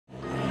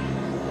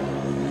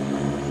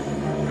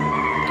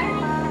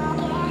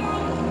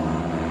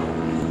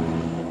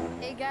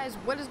guys,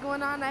 what is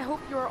going on? I hope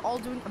you are all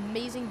doing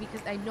amazing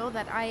because I know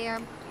that I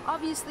am.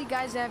 Obviously,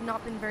 guys, I have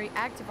not been very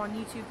active on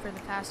YouTube for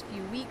the past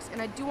few weeks,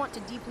 and I do want to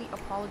deeply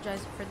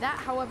apologize for that.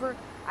 However,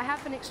 I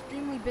have been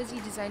extremely busy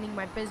designing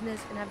my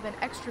business and have been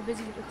extra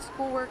busy with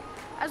schoolwork,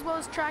 as well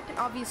as track and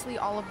obviously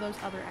all of those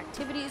other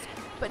activities.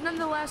 But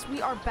nonetheless,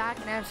 we are back,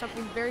 and I have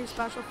something very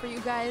special for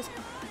you guys.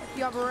 If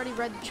you have already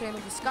read the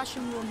channel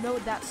discussion, you will know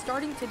that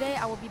starting today,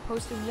 I will be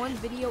posting one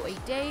video a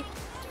day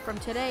from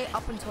today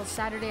up until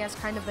Saturday as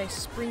kind of a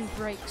spring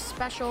break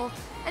special.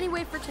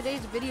 Anyway, for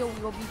today's video,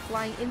 we will be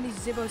flying in the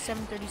Zibo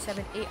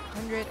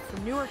 737-800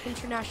 from Newark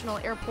International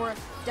Airport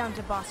down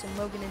to Boston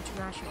Logan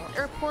International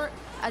Airport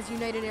as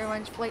United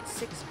Airlines Flight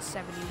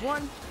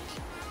 671.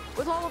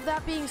 With all of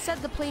that being said,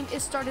 the plane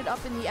is started up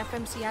and the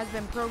FMC has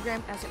been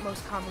programmed as it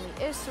most commonly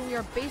is, so we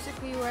are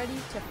basically ready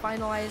to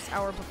finalize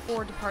our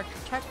before departure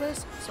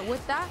checklist. So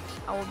with that,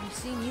 I will be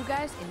seeing you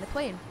guys in the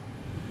plane.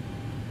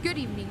 Good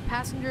evening,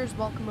 passengers.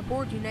 Welcome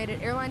aboard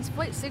United Airlines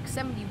Flight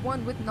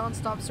 671 with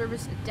non-stop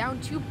service down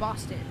to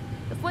Boston.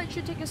 The flight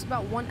should take us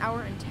about 1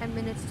 hour and 10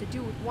 minutes to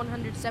do with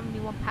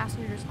 171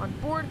 passengers on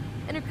board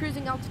and a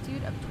cruising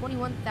altitude of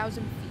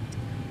 21,000 feet.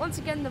 Once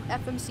again, the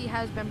FMC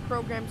has been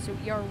programmed, so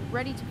we are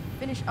ready to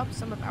finish up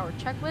some of our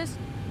checklists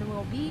and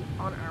we'll be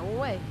on our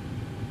way.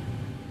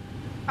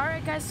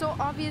 Alright guys, so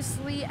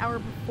obviously our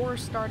before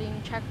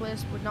starting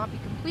checklist would not be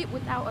complete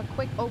without a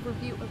quick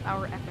overview of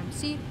our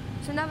FMC.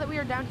 So now that we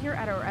are down here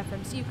at our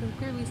FMC, you can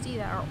clearly see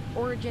that our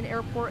origin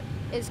airport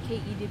is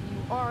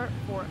KEWR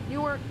for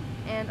Newark,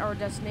 and our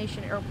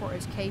destination airport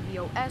is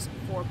KBOS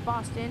for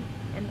Boston,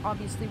 and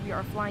obviously we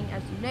are flying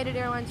as United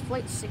Airlines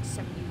Flight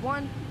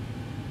 671.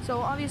 So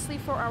obviously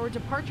for our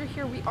departure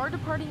here, we are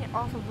departing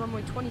off of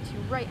runway 22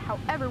 right,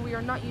 however we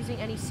are not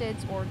using any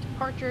SIDS or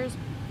departures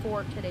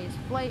for today's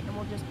flight, and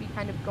we'll just be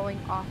kind of going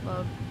off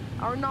of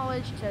our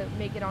knowledge to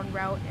make it on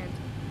route, and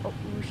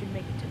hopefully we should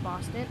make it to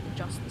Boston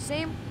just the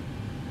same.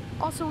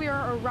 Also, we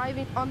are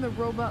arriving on the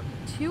Roebuck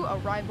to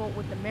arrival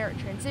with the Merit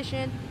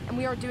transition, and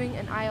we are doing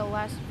an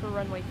ILS for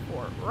runway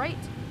 4 right.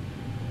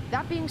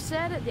 That being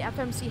said, the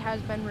FMC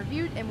has been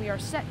reviewed and we are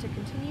set to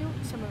continue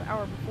some of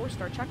our before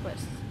start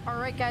checklists.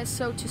 Alright guys,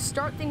 so to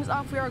start things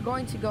off, we are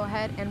going to go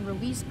ahead and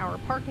release our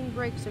parking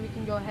brake so we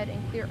can go ahead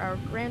and clear our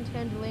ground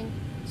handling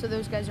so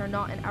those guys are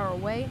not in our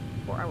way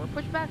for our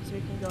pushback. So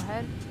we can go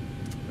ahead,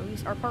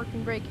 release our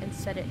parking brake and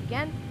set it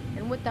again.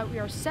 And with that, we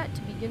are set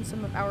to begin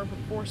some of our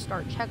before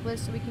start checklists.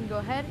 So we can go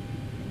ahead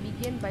and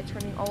begin by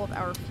turning all of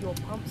our fuel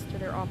pumps to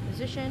their on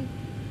position.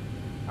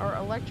 Our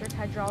electric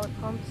hydraulic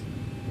pumps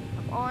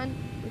come on.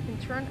 We can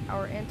turn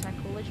our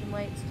anti-collision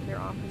lights to their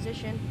on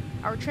position.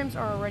 Our trims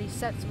are already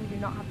set, so we do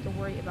not have to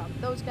worry about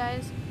those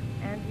guys.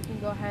 And we can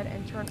go ahead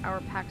and turn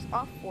our packs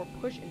off for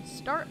push and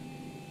start.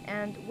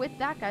 And with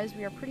that, guys,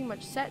 we are pretty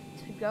much set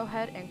to go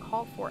ahead and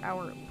call for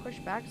our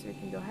pushback. So we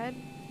can go ahead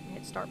and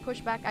hit start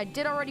pushback. I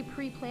did already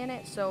pre-plan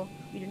it, so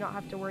we do not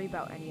have to worry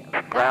about any of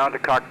that. Ground to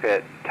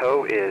cockpit,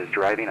 tow is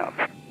driving up.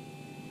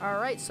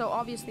 Alright, so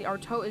obviously our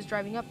tow is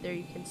driving up there,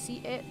 you can see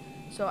it.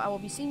 So I will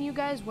be seeing you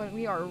guys when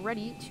we are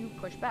ready to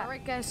push back.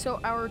 Alright guys, so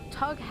our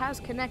tug has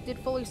connected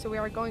fully, so we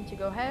are going to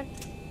go ahead,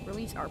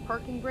 release our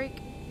parking brake.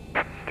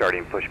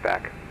 Starting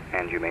pushback,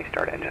 and you may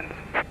start engines.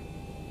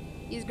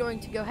 He's going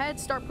to go ahead,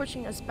 start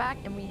pushing us back,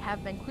 and we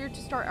have been cleared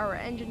to start our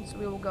engine, so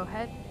we will go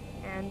ahead,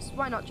 and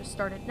why not just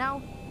start it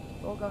now?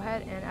 We'll go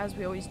ahead and, as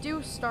we always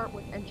do, start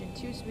with engine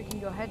 2, so we can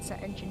go ahead,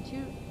 set engine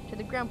 2 to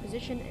the ground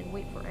position and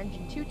wait for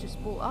engine 2 to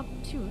spool up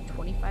to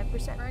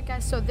 25%. Alright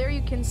guys, so there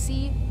you can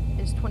see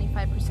is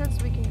 25%,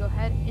 so we can go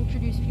ahead,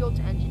 introduce fuel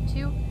to engine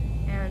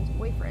 2 and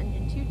wait for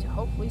engine 2 to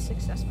hopefully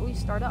successfully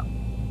start up.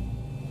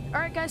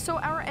 Alright guys, so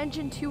our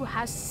engine 2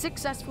 has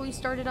successfully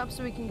started up,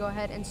 so we can go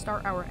ahead and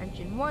start our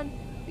engine 1.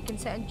 We can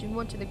set engine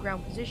 1 to the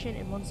ground position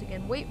and once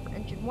again wait for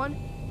engine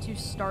 1 to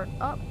start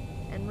up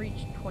and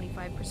reach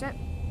 25%.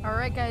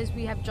 Alright guys,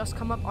 we have just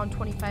come up on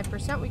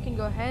 25%. We can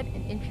go ahead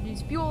and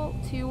introduce fuel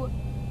to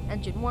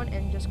engine 1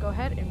 and just go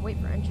ahead and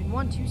wait for engine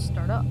 1 to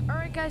start up.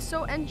 Alright guys,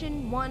 so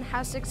engine 1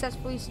 has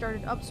successfully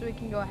started up, so we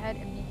can go ahead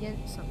and begin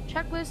some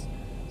checklists.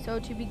 So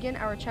to begin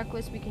our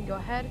checklist, we can go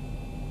ahead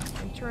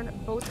and turn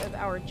both of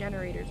our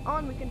generators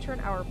on. We can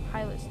turn our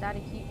pilot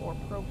static heat or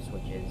probe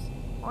switches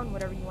on,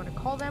 whatever you want to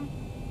call them.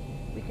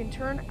 We can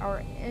turn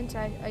our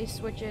anti-ice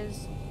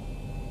switches.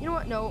 You know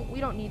what? No,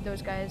 we don't need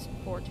those guys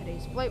for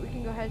today's flight. We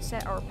can go ahead and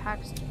set our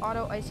packs to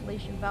auto.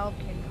 Isolation valve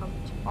can come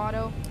to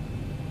auto.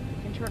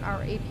 We can turn our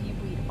APU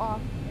bleed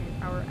off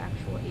and our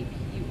actual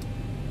APU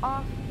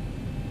off.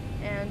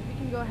 And we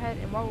can go ahead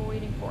and while we're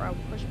waiting for our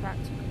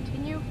pushback to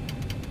continue,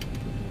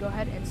 we can go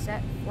ahead and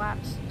set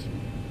flaps to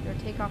their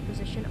takeoff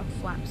position of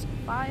flaps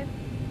 5.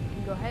 We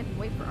can go ahead and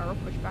wait for our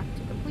pushback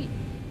to complete.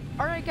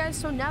 Alright guys,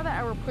 so now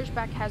that our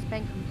pushback has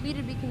been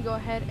completed, we can go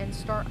ahead and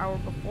start our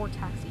before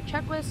taxi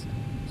checklist.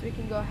 So we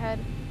can go ahead,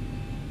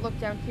 look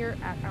down here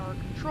at our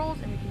controls,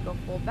 and we can go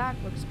full back,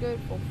 looks good,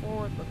 full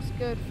forward, looks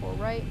good, full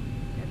right,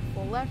 and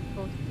full left.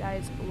 Both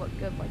guys look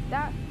good like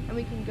that. And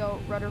we can go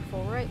rudder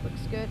full right,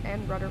 looks good,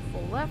 and rudder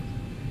full left.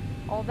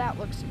 All that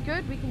looks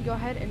good. We can go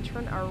ahead and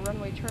turn our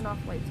runway turn-off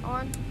lights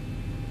on.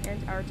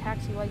 and our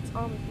taxi lights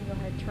on, we can go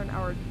ahead and turn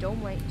our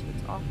dome light to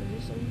its off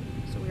position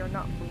so we are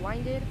not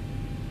blinded.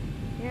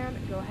 And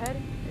go ahead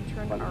and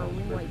turn our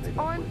wing lights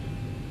on.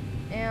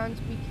 And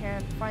we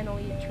can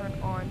finally turn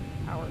on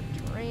our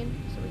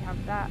terrain. So we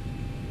have that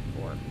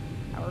for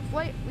our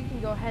flight. We can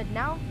go ahead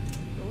now,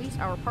 release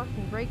our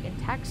parking brake, and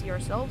taxi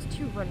ourselves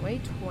to runway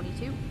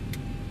 22.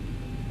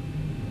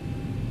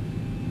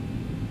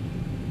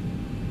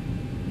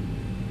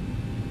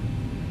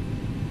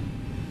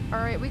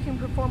 Alright, we can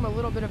perform a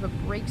little bit of a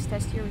brakes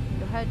test here. We can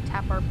go ahead,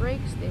 tap our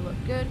brakes, they look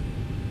good.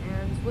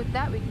 And with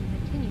that, we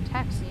can continue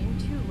taxiing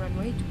to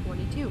runway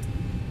 22.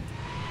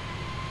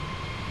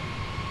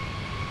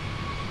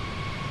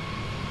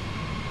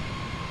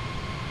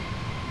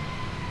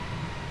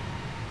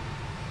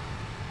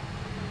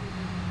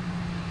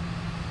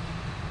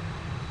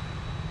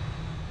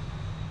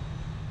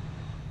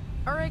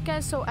 Alright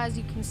guys, so as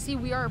you can see,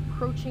 we are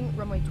approaching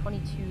runway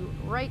 22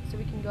 right, so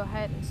we can go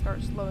ahead and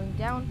start slowing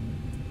down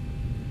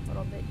a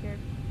little bit here.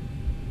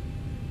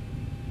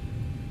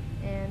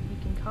 And we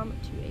can come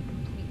to a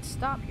complete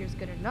stop. Here's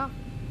good enough.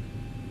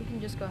 We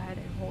can just go ahead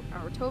and hold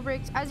our toe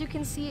brakes. As you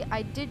can see,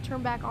 I did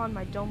turn back on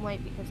my dome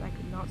light because I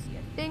could not see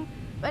a thing.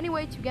 But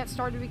anyway, to get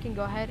started, we can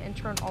go ahead and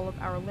turn all of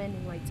our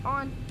landing lights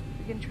on.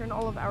 We can turn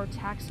all of our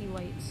taxi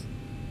lights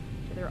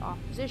to their off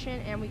position,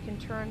 and we can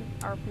turn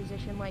our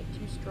position light to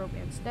strobe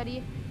and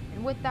steady.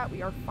 And with that,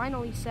 we are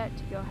finally set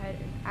to go ahead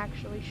and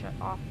actually shut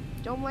off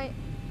the dome light.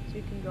 So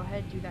we can go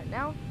ahead and do that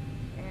now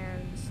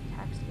and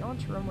taxi on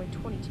to runway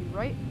 22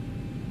 right.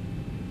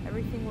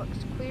 Everything looks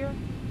clear,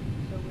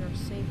 so we are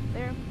safe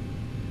there.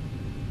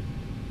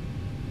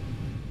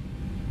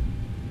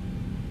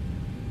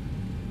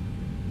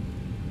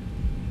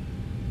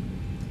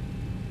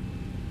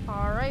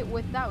 Alright,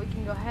 with that, we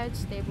can go ahead,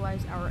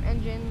 stabilize our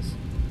engines.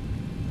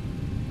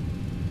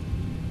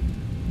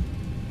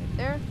 Right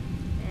there.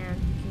 And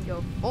we can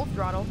go full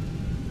throttle.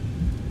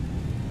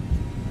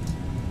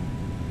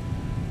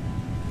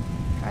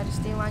 Try to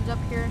stay lined up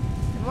here.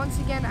 And once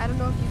again, I don't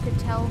know if you could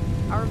tell,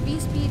 our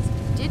V-speeds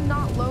did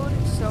not load,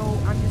 so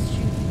I'm just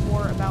shooting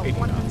for about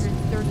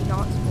 130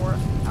 knots for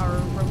our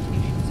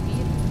rotation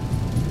speed.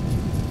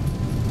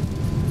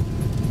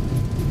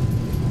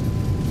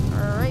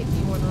 Alright, if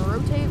you want to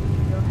rotate, we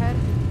can go ahead.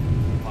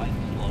 Fine,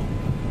 slow.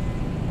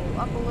 Pull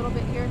up a little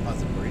bit here.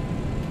 Possibly.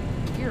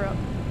 Gear up.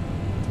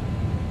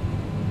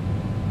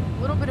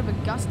 A little bit of a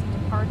gusty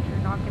departure,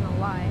 not gonna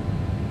lie.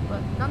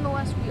 But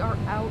nonetheless, we are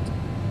out.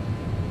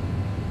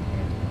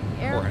 And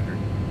air. 400.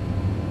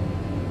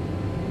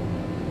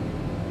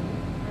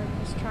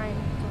 I'm just trying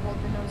to hold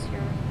the nose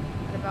here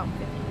at about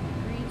 15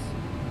 degrees.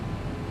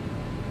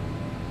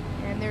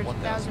 And there's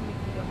 1,000. We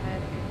can go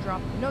ahead and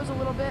drop the nose a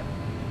little bit.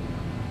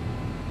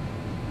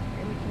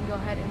 And we can go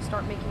ahead and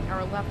start making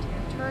our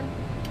left-hand turn.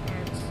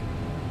 And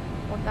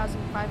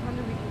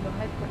 1,500, we can go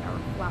ahead, put our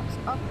flaps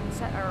up and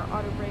set our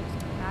auto brakes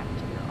back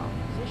to their off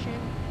position.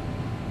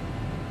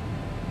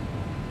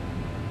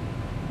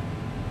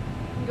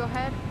 We can go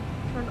ahead,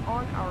 turn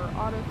on our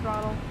auto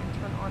throttle and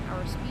turn on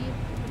our speed.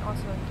 We can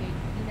also engage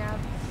VNAV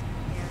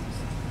and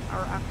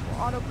our actual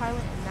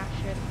autopilot, and that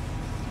should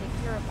take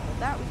care of all of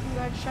that. We can go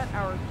ahead and shut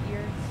our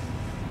gear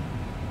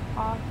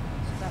off,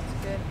 so that's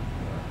good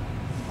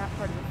for that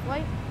part of the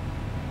flight.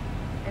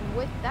 And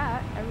with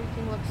that,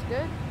 everything looks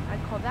good.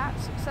 I'd call that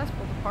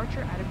successful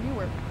departure out of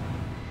Newark.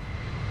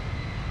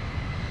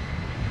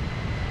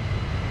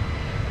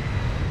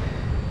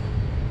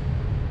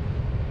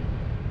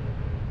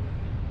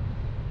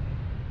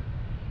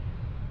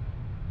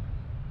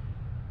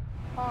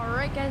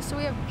 Alright guys, so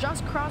we have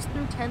just crossed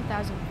through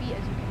 10,000 feet,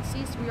 as you can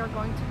see, so we are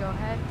going to go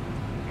ahead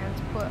and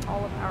put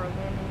all of our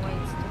landing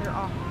lights to their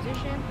off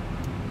position.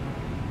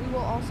 We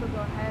will also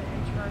go ahead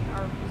and turn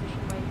our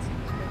position lights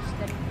to their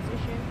steady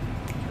position,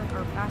 turn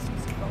our fasten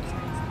seatbelt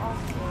signs off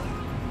for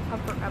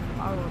comfort of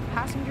our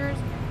passengers.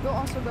 We'll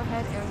also go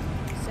ahead and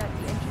set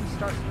the engine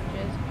start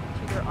switches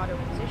to their auto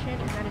position,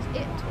 and that is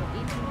it until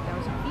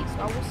 18,000 feet,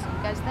 so I will see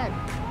you guys then.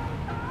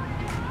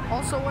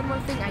 Also, one more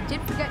thing I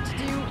did forget to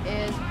do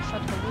is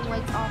shut the wing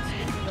lights off, so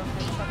we can go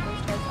ahead and shut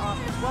those guys off,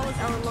 as well as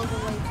our logo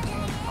lights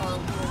and our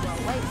wheel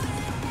well lights.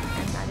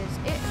 And that is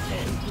it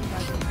until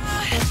 18,000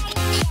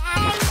 feet.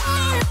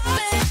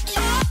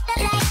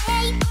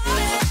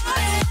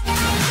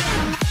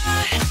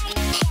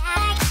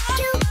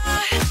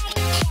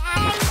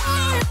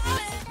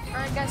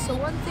 Alright guys, so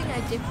one thing I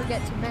did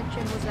forget to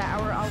mention was that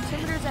our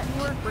altimeters at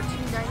Newark were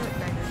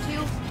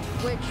 29892,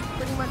 which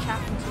pretty much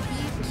happens to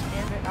be the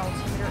standard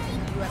altimeter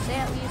in the USA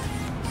at least.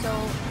 So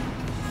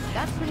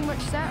that's pretty much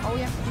set. All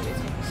we have to do is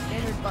hit the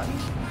standard button.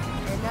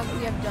 And now that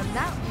we have done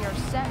that, we are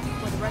set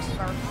for the rest of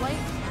our flight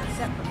and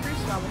set for cruise.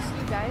 So I will see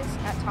you guys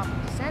at top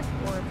of descent,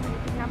 or if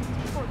anything happens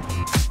before that.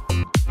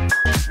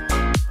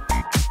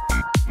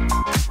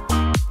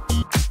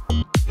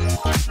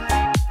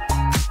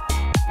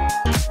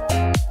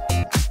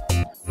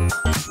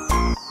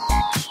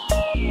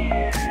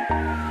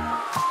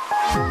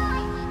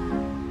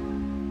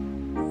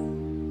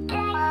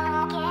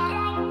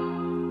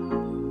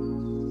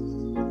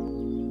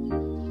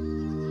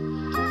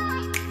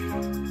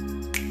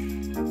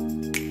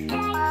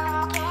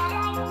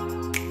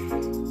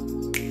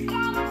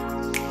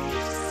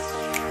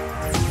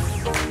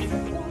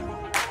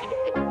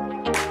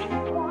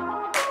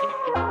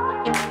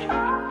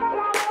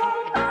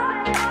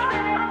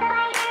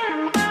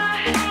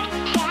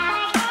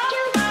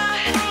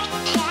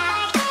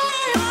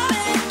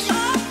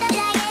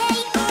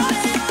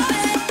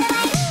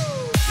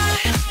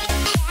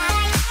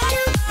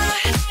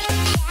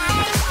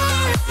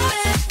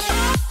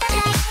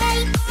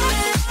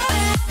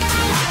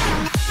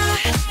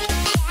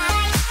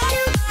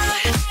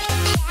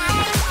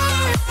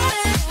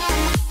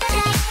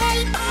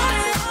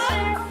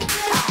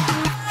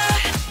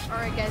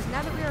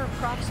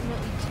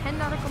 approximately 10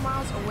 nautical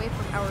miles away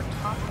from our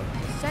top of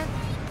descent,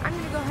 I'm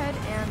going to go ahead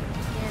and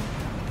begin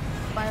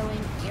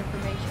filing the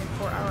information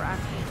for our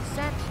actual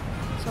descent.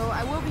 So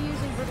I will be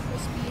using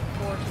vertical speed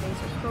for today's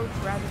approach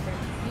rather than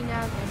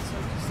VNAV, and so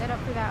to set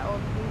up for that,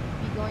 I'll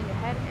be going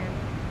ahead and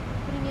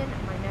putting in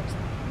my next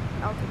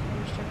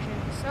altitude restriction.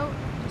 So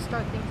to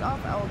start things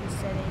off, I will be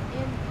setting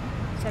in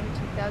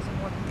 17,100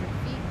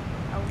 feet,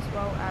 as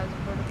well as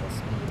vertical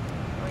speed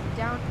going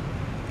down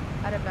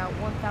at about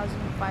 1,500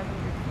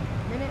 feet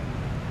per minute,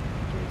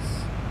 which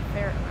is a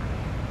fair amount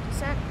of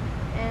descent.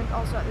 And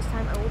also at this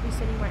time, I will be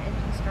setting my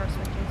engine star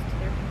switches to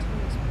their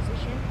continuous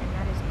position, and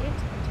that is it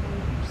until we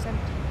reach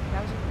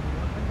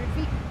 17,100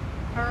 feet.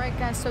 Alright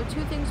guys, so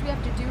two things we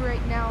have to do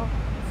right now.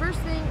 The first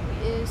thing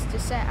is to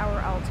set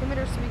our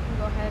altimeter, so we can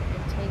go ahead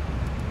and take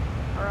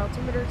our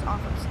altimeters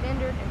off of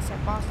standard and set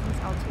Boston's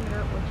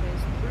altimeter, which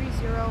is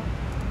 3015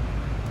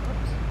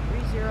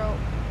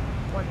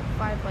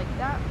 like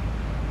that.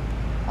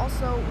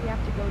 Also, we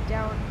have to go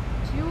down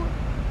to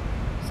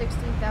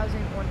 16,100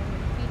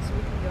 feet, so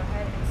we can go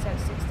ahead and set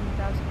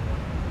 16,100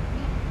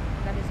 feet.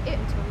 And that is it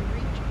until we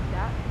reach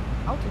that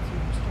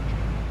altitude restriction.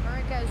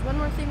 Alright guys, one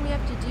more thing we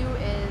have to do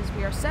is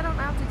we are set on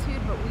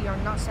altitude, but we are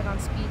not set on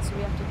speed, so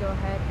we have to go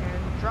ahead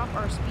and drop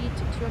our speed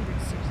to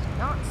 260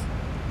 knots.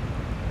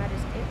 And that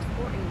is it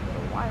for a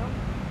little while.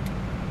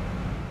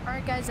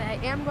 Alright guys, I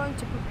am going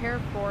to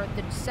prepare for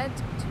the descent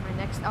to my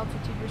next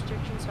altitude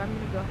restriction, so I'm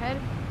going to go ahead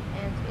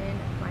and in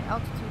my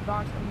altitude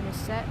box, I'm going to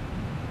set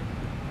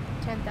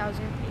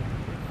 10,800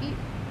 feet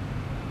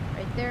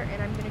right there,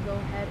 and I'm going to go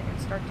ahead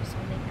and start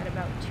descending at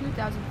about 2,000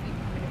 feet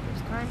per minute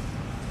this time.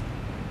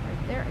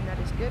 Right there, and that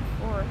is good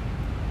for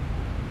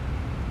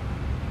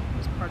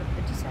this part of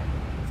the descent.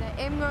 So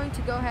I am going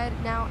to go ahead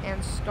now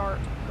and start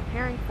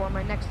preparing for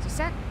my next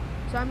descent.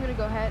 So I'm going to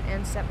go ahead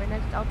and set my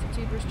next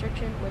altitude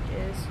restriction, which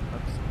is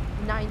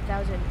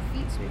 9,000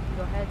 feet. So we can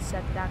go ahead and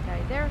set that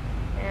guy there,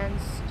 and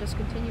just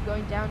continue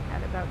going down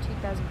at about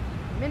 2,000 feet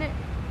per minute.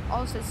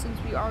 Also, since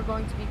we are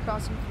going to be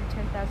crossing through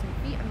 10,000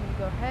 feet, I'm going to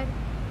go ahead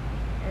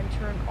and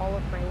turn all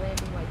of my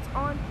landing lights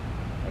on,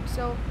 like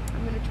so.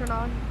 I'm going to turn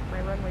on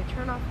my runway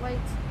turn-off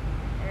lights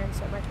and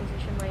set my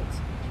position lights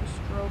to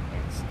strobe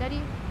and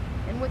steady.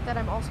 And with that,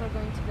 I'm also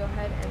going to go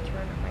ahead and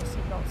turn my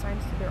seatbelt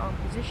signs to their on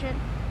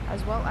position,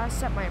 as well as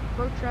set my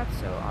approach rep,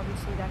 so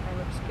obviously that guy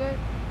looks good.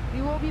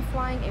 We will be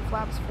flying a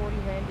flaps 40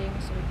 landing,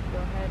 so we can go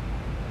ahead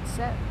and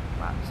set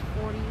flaps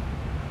 40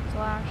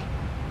 slash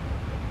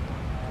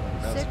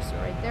 6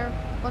 right there,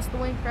 plus the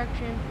wing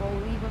correction will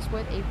leave us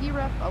with a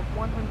VREF of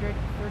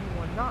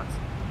 131 knots.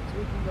 So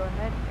we can go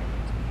ahead and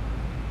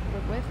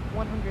live with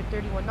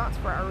 131 knots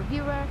for our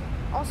VREF.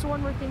 Also,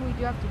 one more thing we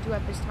do have to do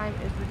at this time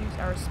is reduce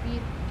our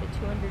speed to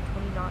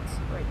 220 knots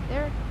right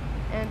there.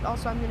 And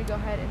also, I'm going to go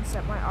ahead and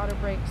set my auto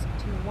brakes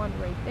to 1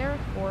 right there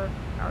for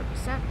our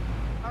descent.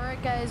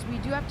 Alright guys, we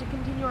do have to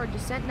continue our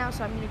descent now,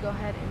 so I'm going to go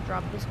ahead and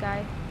drop this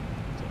guy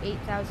to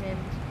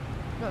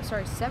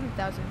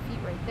 7,000 feet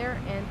right there,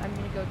 and I'm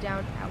going to go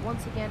down at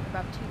once again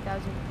about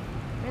 2,000 feet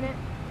per minute,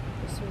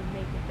 just so we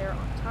make it there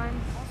on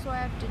time. Also, I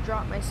have to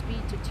drop my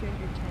speed to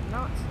 210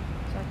 knots,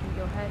 so I can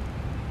go ahead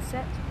and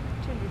set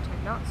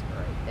 210 knots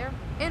right there.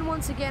 And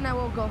once again, I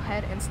will go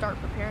ahead and start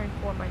preparing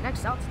for my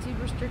next altitude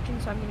restriction,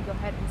 so I'm going to go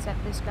ahead and set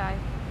this guy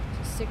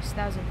to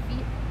 6,000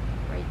 feet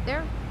right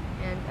there,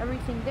 and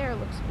everything there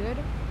looks good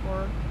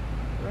for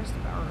the rest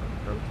of our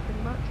approach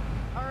pretty much.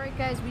 Alright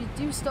guys, we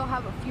do still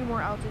have a few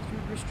more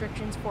altitude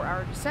restrictions for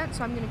our descent,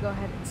 so I'm going to go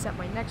ahead and set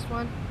my next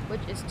one,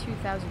 which is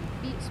 2,000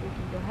 feet, so we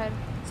can go ahead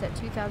and set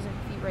 2,000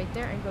 feet right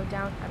there and go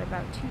down at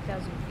about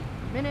 2,000 feet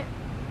per minute.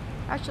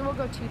 Actually, we'll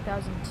go 2,200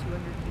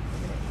 feet per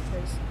minute,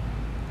 because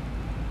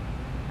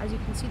as you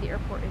can see, the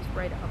airport is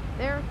right up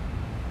there.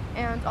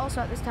 And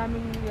also at this time,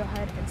 I'm going to go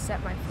ahead and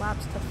set my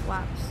flaps to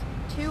flaps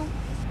 2, and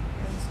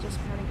just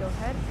kind of go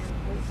ahead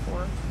and wait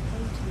for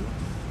plane 2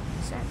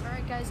 to set.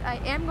 Alright guys, I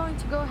am going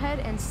to go ahead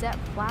and set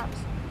flaps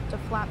to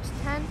flaps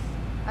 10,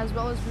 as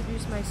well as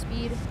reduce my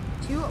speed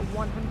to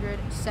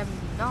 170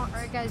 knots.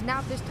 Alright guys, now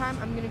at this time,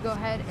 I'm going to go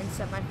ahead and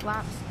set my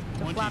flaps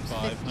to flaps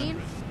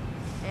 15,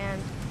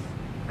 and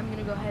I'm going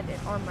to go ahead and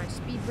arm my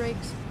speed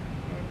brakes,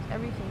 and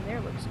everything there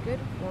looks good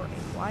for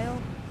a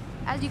while.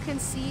 As you can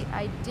see,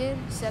 I did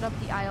set up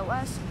the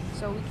ILS,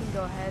 so we can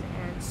go ahead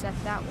and set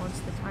that once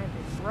the time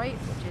is right,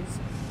 which is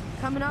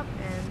coming up,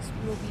 and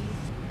we'll be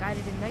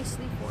guided in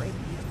nicely for a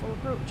beautiful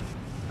approach.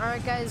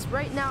 Alright guys,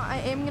 right now I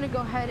am going to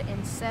go ahead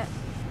and set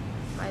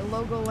my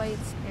logo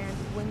lights and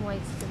wing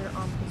lights to their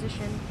on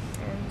position,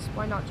 and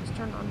why not just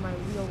turn on my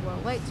wheel well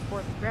lights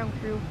for the ground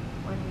crew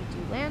when we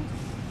do land.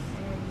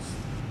 And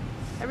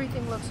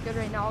everything looks good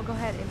right now. I'll go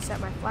ahead and set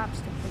my flaps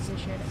to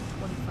position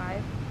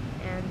 25,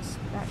 and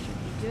that should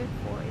be good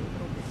for a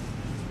little bit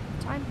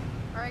of time.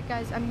 Alright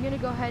guys, I'm going to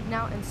go ahead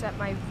now and set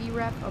my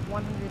VREF of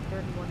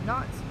 131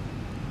 knots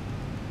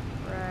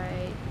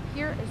right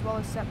here, as well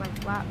as set my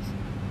flaps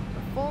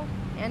to full.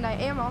 And I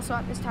am also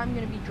at this time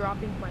going to be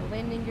dropping my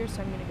landing gear,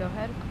 so I'm going to go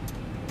ahead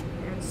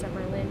and set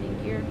my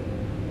landing gear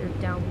to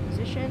down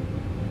position.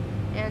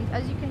 And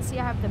as you can see,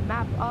 I have the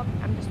map up.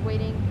 I'm just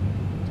waiting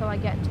to until I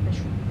get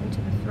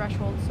into the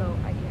threshold, so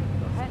I can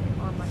go ahead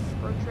and arm my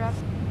approach ref,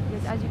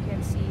 because as you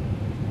can see,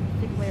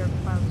 a thick layer of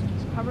clouds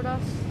just covered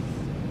us.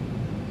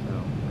 So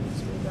I'm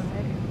just going to go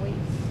ahead and wait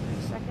for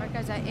a second. Alright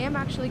guys, I am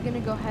actually going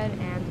to go ahead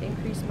and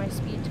increase my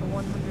speed to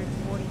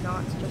 140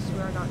 knots just so we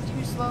are not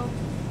too slow.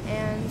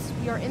 And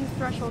we are in the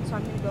threshold, so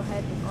I'm going to go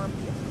ahead and arm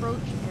the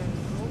approach,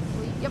 and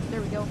hopefully, yep,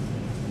 there we go.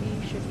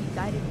 We should be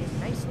guided in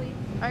nicely.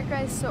 Alright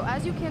guys, so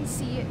as you can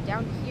see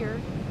down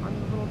here on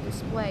the little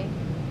display,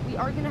 we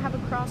are going to have a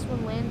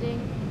crosswind landing,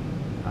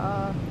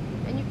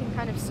 and you can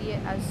kind of see it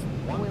as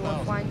the way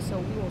we're flying, so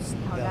we will see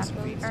how that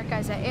goes. Alright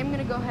guys, I am going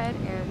to go ahead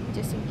and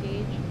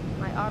disengage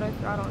my auto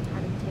throttle and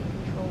kind of take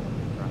control of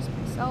the thrust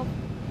myself.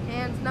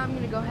 And now I'm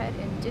going to go ahead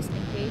and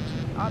disengage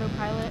the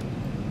autopilot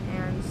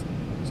and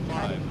just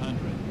try to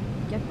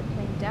get the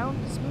plane down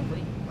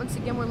smoothly. Once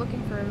again, we're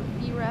looking for a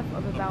VREF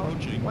of about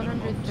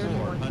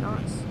 131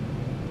 knots.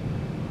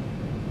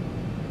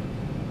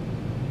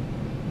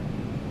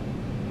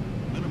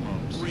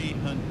 Minimum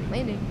 300.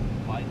 Landing.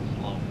 Flight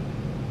slow.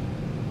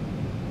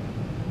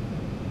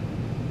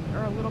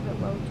 Or a little bit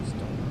low, just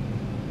don't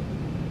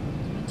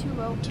be too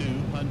low.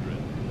 200.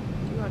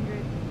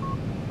 200.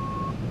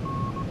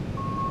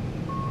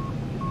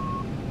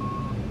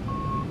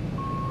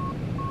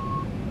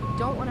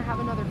 Don't want to have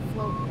another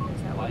float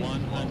because that would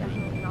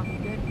definitely not be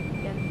good.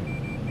 Again,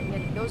 I'm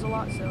getting those a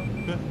lot, so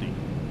 50,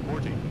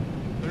 40,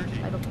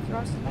 30, idle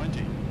thrust,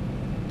 20,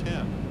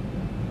 10.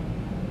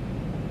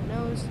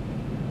 nose,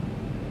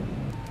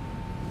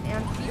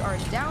 and we are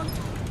down.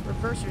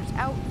 Reversers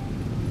out.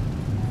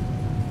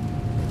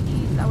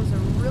 Geez, that was a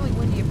really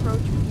windy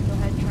approach. We can go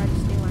ahead and try to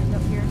stay lined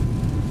up here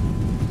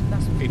as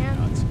best we can.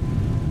 Knots.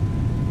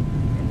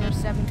 And there's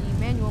 70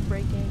 manual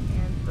braking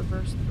and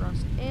reverse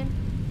thrust in.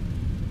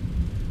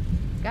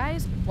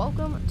 Guys,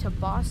 welcome to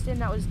Boston.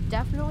 That was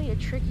definitely a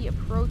tricky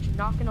approach,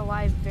 not gonna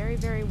lie, very,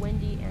 very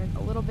windy and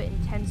a little bit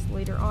intense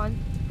later on.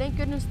 Thank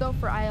goodness though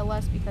for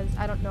ILS, because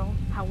I don't know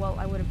how well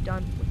I would have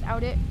done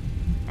without it.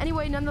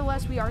 Anyway,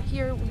 nonetheless, we are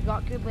here, we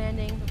got good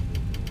landing.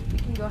 We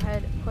can go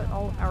ahead and put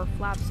all of our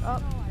flaps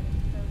up,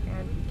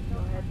 and we can go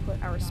ahead and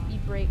put our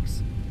speed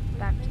brakes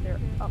back to their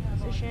up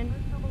position.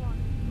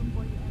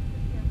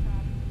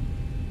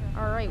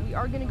 Alright, we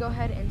are gonna go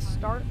ahead and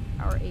start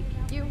our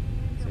APU.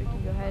 So we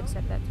can go ahead and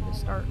set that to the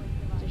start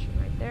position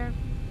right there.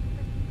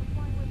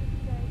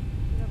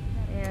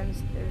 And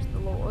there's the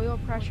low oil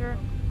pressure.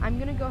 I'm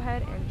going to go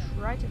ahead and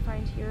try to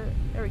find here,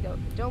 there we go,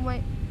 the dome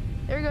light.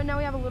 There we go, now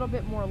we have a little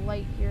bit more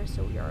light here,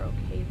 so we are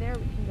okay there.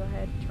 We can go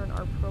ahead and turn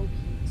our probe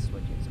heat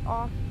switches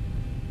off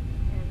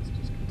and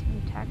just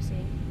continue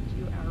taxiing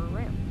to our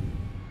ramp.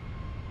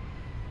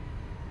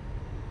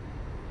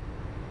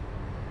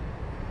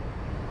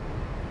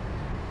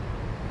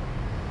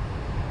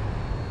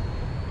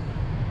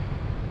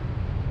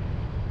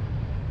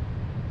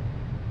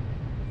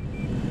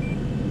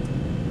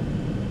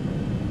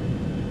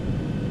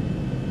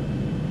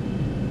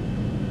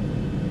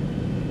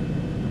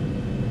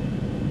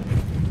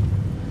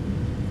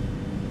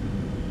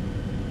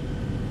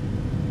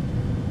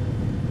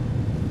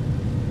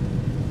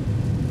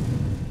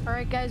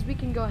 Alright guys, we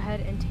can go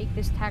ahead and take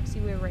this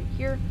taxiway right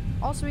here.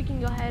 Also, we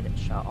can go ahead and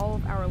shut all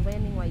of our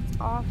landing lights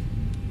off.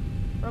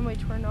 Runway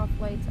turn off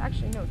lights,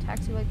 actually no,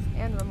 taxi lights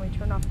and runway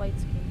turn off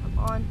lights can come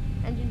on.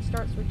 Engine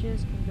start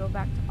switches can go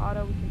back to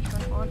auto. We can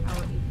turn on our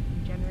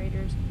APU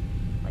generators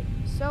like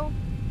so.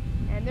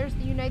 And there's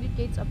the United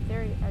gates up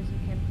there, as you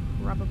can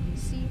probably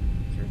see.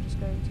 So we're just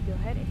going to go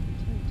ahead and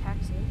continue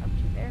taxiing up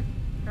to there.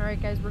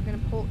 Alright guys, we're going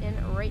to pull in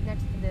right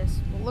next to this,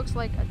 what looks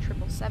like a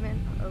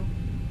 777. Uh-oh,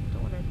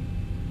 don't want to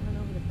run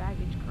over the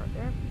baggage car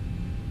there.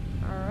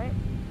 Alright.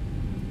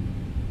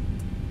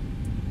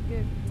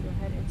 Good, we can go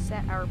ahead and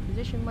set our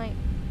position light.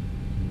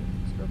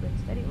 Strobe and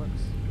steady,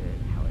 looks good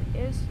how it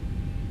is.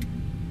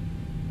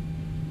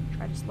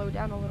 Try to slow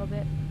down a little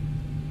bit.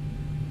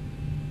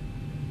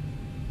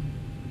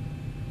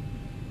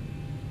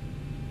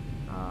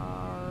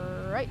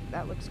 Alright,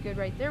 that looks good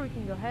right there. We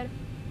can go ahead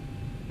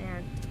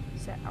and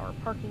set our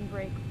parking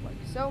brake like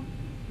so.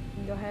 We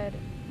can go ahead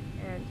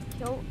and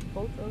kill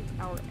both of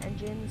our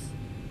engines.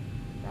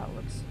 That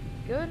looks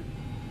good.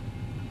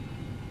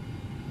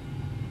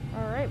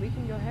 Alright, we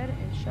can go ahead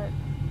and shut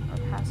our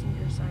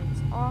passenger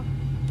signs off.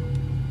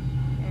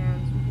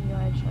 And we can go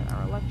ahead and shut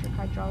our electric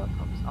hydraulic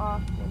pumps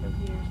off. Window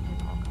heaters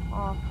can all come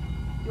off.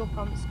 Fuel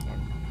pumps can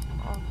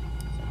come off.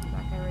 Set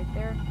that guy right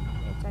there.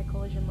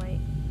 Anti-collision light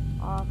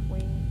off,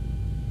 wing,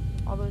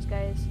 all those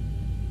guys.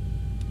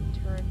 We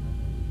can turn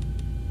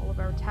all of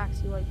our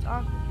taxi lights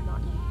off. We do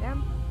not need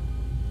them.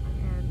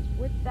 And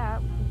with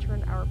that, we can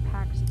turn our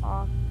packs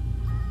off.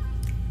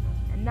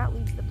 And that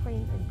leaves the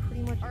plane in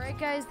pretty much... Alright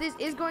guys, this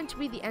is going to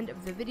be the end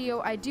of the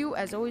video. I do,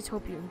 as always,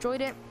 hope you enjoyed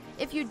it.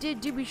 If you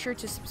did, do be sure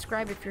to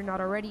subscribe if you're not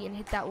already and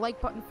hit that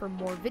like button for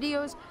more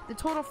videos. The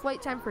total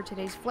flight time for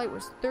today's flight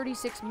was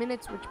 36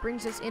 minutes, which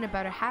brings us in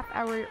about a half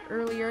hour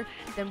earlier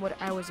than what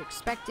I was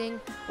expecting.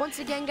 Once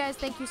again, guys,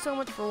 thank you so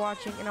much for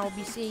watching, and I will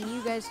be seeing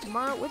you guys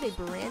tomorrow with a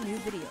brand new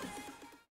video.